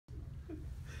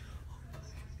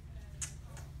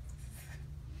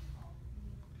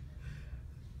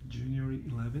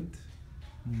11th,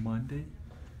 Monday,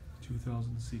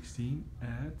 2016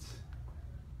 at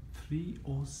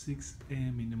 3:06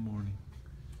 a.m. in the morning.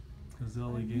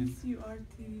 Gazelle I again miss you,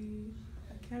 Artie.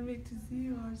 I can't wait to see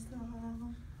you,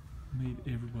 Arsam. made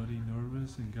everybody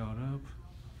nervous and got up.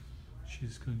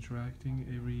 She's contracting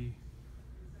every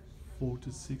 4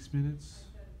 to 6 minutes.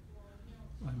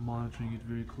 I'm monitoring it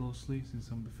very closely since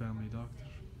I'm the family doctor.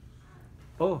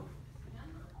 Oh,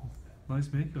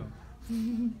 nice makeup.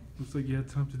 Looks like you had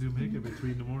time to do makeup at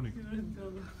 3 in the morning.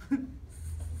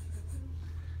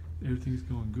 Everything's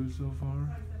going good so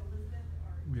far.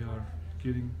 We are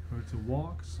getting her to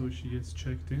walk so she gets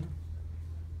checked in.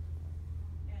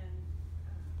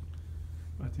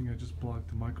 I think I just blocked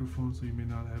the microphone so you may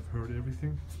not have heard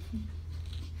everything.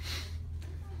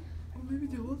 Or maybe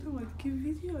the whole time I give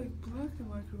video, I block the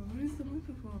microphone. Where is the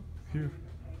microphone? Here,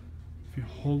 if you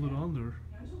hold it under,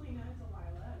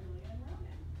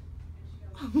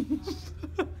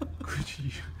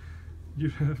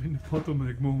 you're having a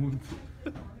Potomac moment.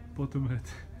 Potomac.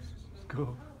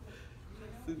 Go.